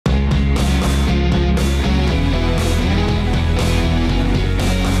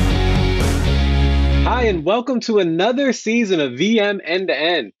and welcome to another season of VM End to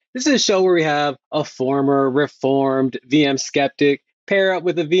End. This is a show where we have a former, reformed VM skeptic pair up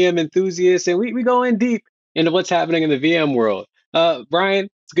with a VM enthusiast, and we go in deep into what's happening in the VM world. Brian,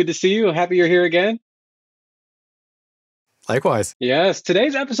 it's good to see you. Happy you're here again. Likewise. Yes,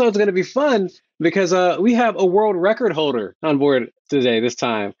 today's episode is going to be fun because we have a world record holder on board today, this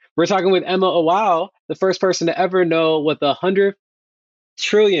time. We're talking with Emma Iwao, the first person to ever know what the 100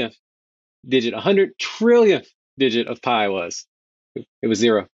 trillionth digit, 100 trillionth digit of pi was. It was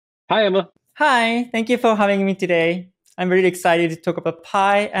zero. Hi, Emma. Hi, thank you for having me today. I'm really excited to talk about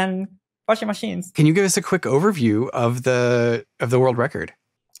pi and virtual machines. Can you give us a quick overview of the world record?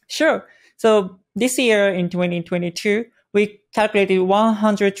 Sure. So this year in 2022, we calculated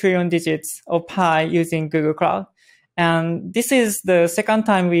 100 trillion digits of pi using Google Cloud. And this is the second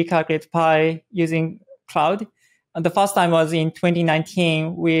time we calculate pi using cloud. And the first time was in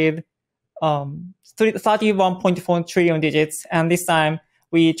 2019 with 31.4 trillion digits. And this time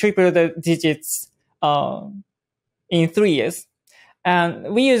we tripled the digits in 3 years.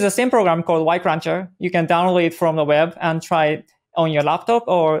 And we use the same program called Y Cruncher. You can download it from the web and try it on your laptop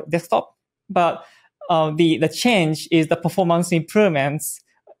or desktop. But the change is the performance improvements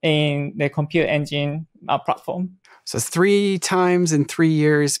in the compute engine platform. So 3 times in 3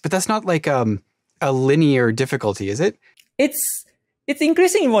 years, but that's not like a linear difficulty, is it? It's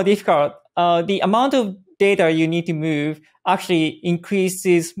increasingly more difficult. The amount of data you need to move actually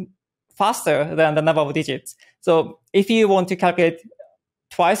increases faster than the number of digits. So if you want to calculate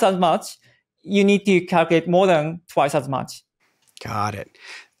twice as much, you need to calculate more than twice as much. Got it.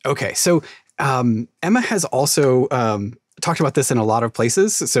 Okay, so Emma has also talked about this in a lot of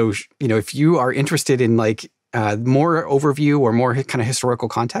places. So, if you are interested in more overview or more kind of historical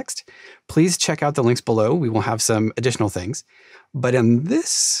context, please check out the links below. We will have some additional things. But in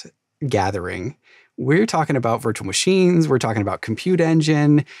this gathering, we're talking about virtual machines. We're talking about compute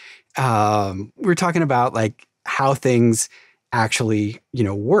engine. We're talking about how things actually,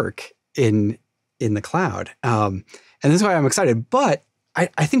 work in the cloud. And this is why I'm excited. But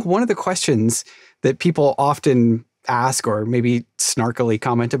I think one of the questions that people often ask or maybe snarkily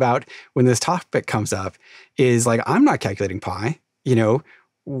comment about when this topic comes up is I'm not calculating pi,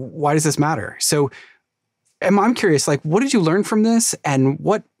 why does this matter? So I'm curious, what did you learn from this, and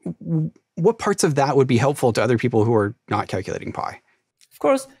what parts of that would be helpful to other people who are not calculating pi? Of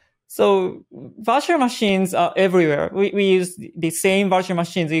course. So virtual machines are everywhere. We use the same virtual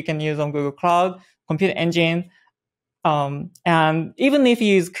machines you can use on Google Cloud, Compute Engine. And even if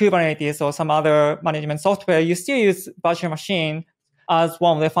you use Kubernetes or some other management software, you still use virtual machine as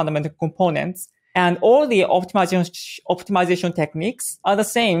one of the fundamental components. And all the optimization techniques are the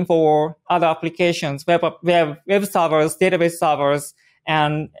same for other applications, web servers, database servers,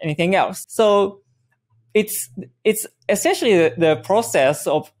 and anything else. So it's essentially the process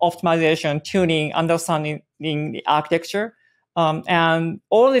of optimization, tuning, understanding the architecture. And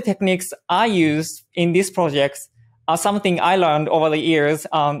all the techniques I use in these projects are something I learned over the years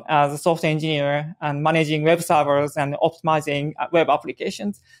as a software engineer and managing web servers and optimizing web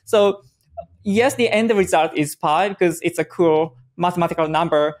applications. So yes, the end result is pi because it's a cool mathematical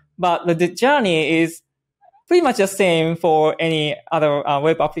number, but the journey is pretty much the same for any other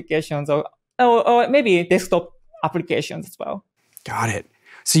web applications or maybe desktop applications as well. Got it.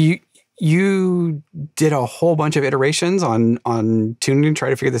 So you did a whole bunch of iterations on tuning to try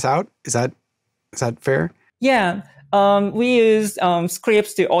to figure this out. Is that fair? Yeah. We used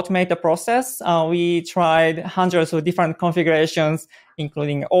scripts to automate the process. We tried hundreds of different configurations,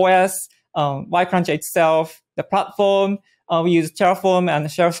 including OS, Y Cruncher itself, the platform. We used Terraform and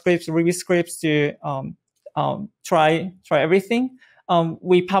shell scripts, Ruby scripts to try everything.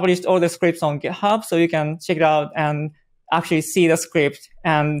 We published all the scripts on GitHub, so you can check it out and actually see the script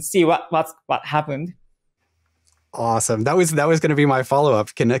and see what happened. Awesome. That was going to be my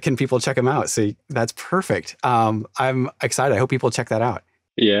follow-up. Can people check them out? So that's perfect. I'm excited. I hope people check that out.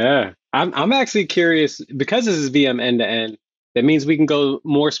 Yeah. I'm actually curious, because this is VM end to end, that means we can go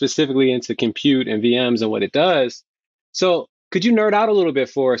more specifically into compute and VMs and what it does. So could you nerd out a little bit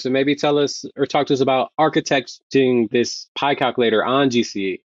for us and maybe tell us or talk to us about architecting this Pi calculator on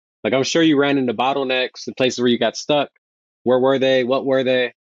GCE? I'm sure you ran into bottlenecks, the places where you got stuck. Where were they? What were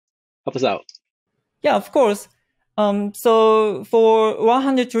they? Help us out. Yeah, of course. So for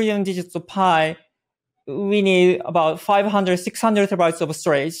 100 trillion digits of pi, we need about 500, 600 terabytes of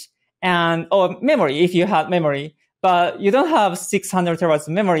storage or memory if you have memory. But you don't have 600 terabytes of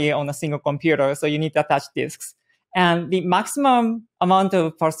memory on a single computer, so you need to attach disks. And the maximum amount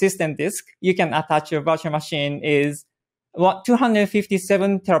of persistent disk you can attach to your virtual machine is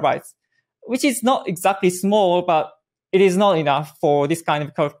 257 terabytes. which is not exactly small, but it is not enough for this kind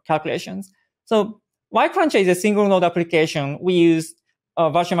of calculations. So yCruncher is a single node application. We use a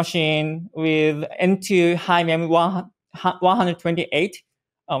virtual machine with N2 high mem 128,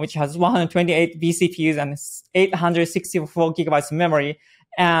 which has 128 vCPUs and 864 gigabytes of memory.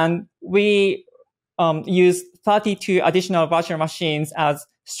 And we use 32 additional virtual machines as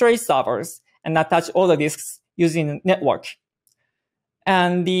storage servers and attach all the disks using the network.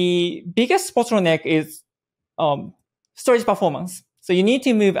 And the biggest bottleneck is storage performance. So you need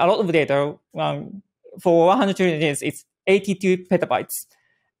to move a lot of data. For 100 trillion digits, it's 82 petabytes.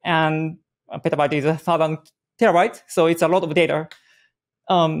 And a petabyte is 1,000 terabytes, so it's a lot of data.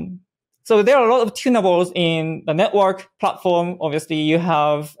 So there are a lot of tunables in the network platform. Obviously, you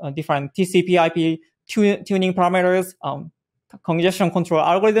have different TCP/IP tuning parameters, congestion control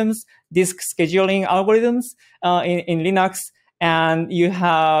algorithms, disk scheduling algorithms in Linux, and you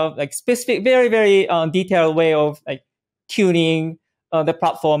have like specific, very, very detailed way of like tuning the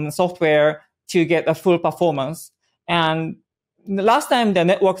platform software to get a full performance. And the last time the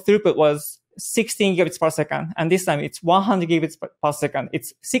network throughput was 16 gigabits per second, and this time it's 100 gigabits per second.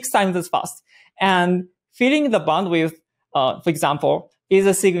 It's 6 times as fast. And filling the bandwidth, for example, is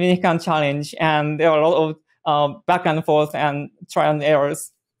a significant challenge, and there are a lot of back and forth and trial and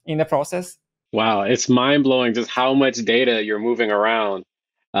errors in the process. Wow, it's mind-blowing just how much data you're moving around.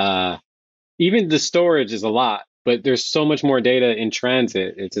 Even the storage is a lot, but there's so much more data in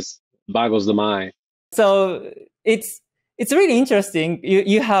transit. It just boggles the mind. So it's really interesting.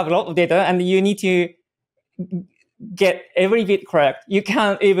 You have a lot of data, and you need to get every bit correct. You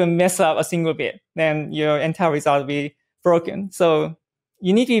can't even mess up a single bit, then your entire result will be broken. So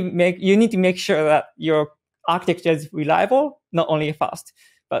you need to make sure that your architecture is reliable, not only fast,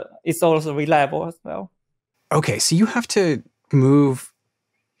 but it's also reliable as well. Okay, so you have to move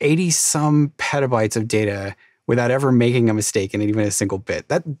 80 some petabytes of data without ever making a mistake in even a single bit.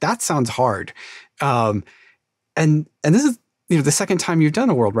 That sounds hard. And this is the second time you've done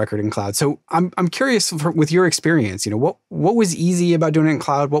a world record in cloud. So I'm curious with your experience, what was easy about doing it in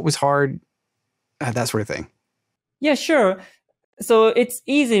cloud? What was hard? That sort of thing. Yeah, sure. So it's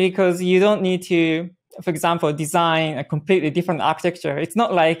easy because you don't need to, for example, design a completely different architecture. It's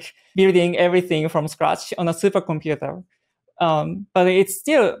not like building everything from scratch on a supercomputer. But it's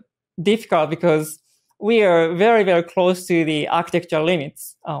still difficult because we are very, very close to the architecture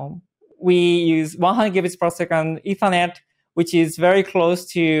limits. We use 100 gigabits per second Ethernet, which is very close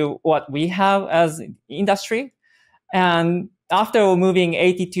to what we have as industry. And after moving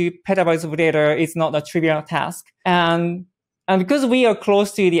 82 petabytes of data, it's not a trivial task. And because we are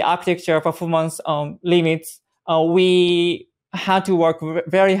close to the architecture performance limits, we had to work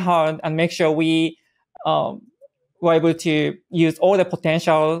very hard and make sure we were able to use all the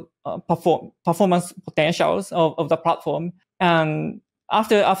potential performance potentials of the platform. And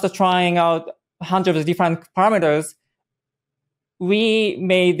after trying out hundreds of different parameters, we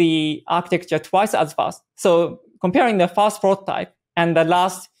made the architecture twice as fast. So comparing the first prototype and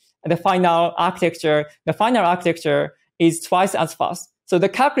the final architecture is twice as fast. So the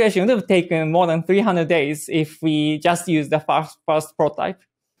calculation would have taken more than 300 days if we just used the first prototype.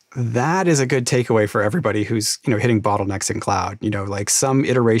 That is a good takeaway for everybody who's, hitting bottlenecks in cloud. Like some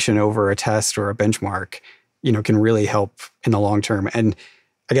iteration over a test or a benchmark, can really help in the long term. And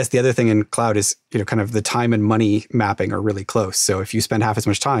I guess the other thing in cloud is, kind of the time and money mapping are really close. So if you spend half as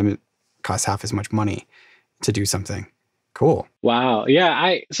much time, it costs half as much money to do something. Cool. Wow.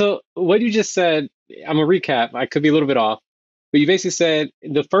 Yeah. So what you just said, I'm gonna recap. I could be a little bit off, but you basically said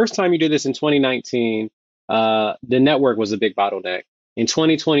the first time you did this in 2019, the network was a big bottleneck. In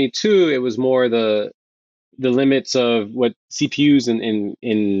 2022, it was more the limits of what CPUs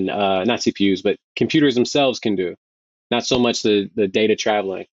in not CPUs, but computers themselves can do, not so much the data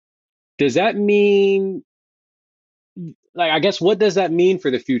traveling. Does that mean, I guess, what does that mean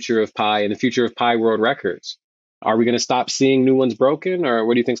for the future of Pi and the future of Pi world records? Are we going to stop seeing new ones broken, or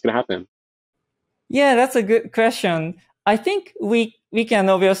what do you think is going to happen? Yeah, that's a good question. I think we can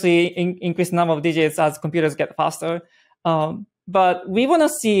obviously increase the number of digits as computers get faster. But we want to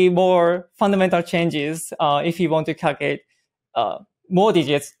see more fundamental changes if you want to calculate more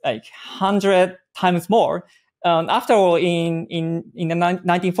digits, like 100 times more. After all, in the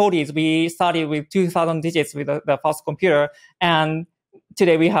 1940s, we started with 2,000 digits with the first computer. And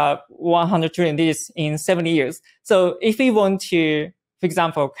today we have 100 trillion digits in 70 years. So if we want to, for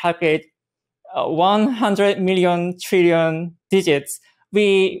example, calculate 100 million trillion digits,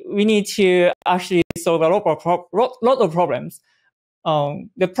 we need to actually solve a lot of problems.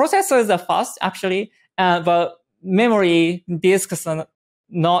 The processors are fast, actually, but memory disks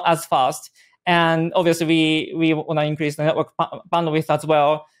not as fast. And obviously, we want to increase the network bandwidth as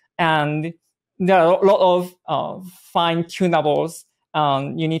well. And there are a lot of fine tunables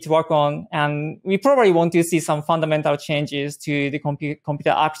you need to work on. And we probably want to see some fundamental changes to the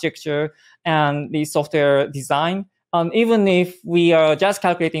computer architecture and the software design. Even if we are just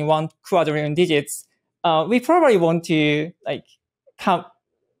calculating 1 quadrillion digits, we probably want to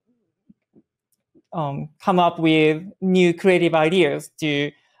come up with new creative ideas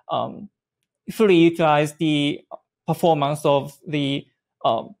to fully utilize the performance of the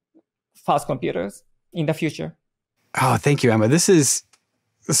fast computers in the future. Oh, thank you, Emma. This is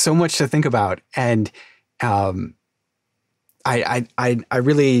so much to think about. And I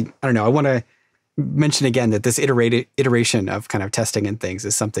really, I don't know, I want to mention again that this iteration of kind of testing and things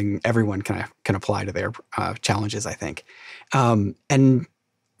is something everyone can apply to their challenges, I think. And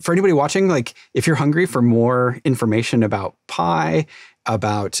for anybody watching, like if you're hungry for more information about Pi,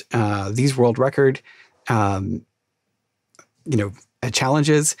 about these world record,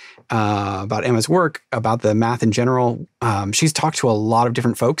 challenges, about Emma's work, about the math in general. She's talked to a lot of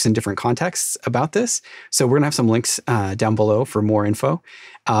different folks in different contexts about this. So we're gonna have some links down below for more info,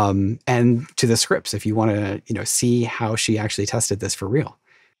 and to the scripts if you want to, see how she actually tested this for real.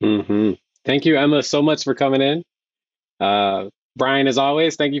 Mm-hmm. Thank you, Emma, so much for coming in. Brian, as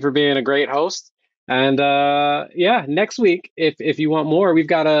always, thank you for being a great host. And next week, if you want more, we've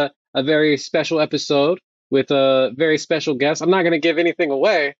got a very special episode with a very special guest. I'm not going to give anything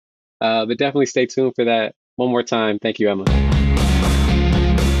away, but definitely stay tuned for that. One more time, thank you, Emma.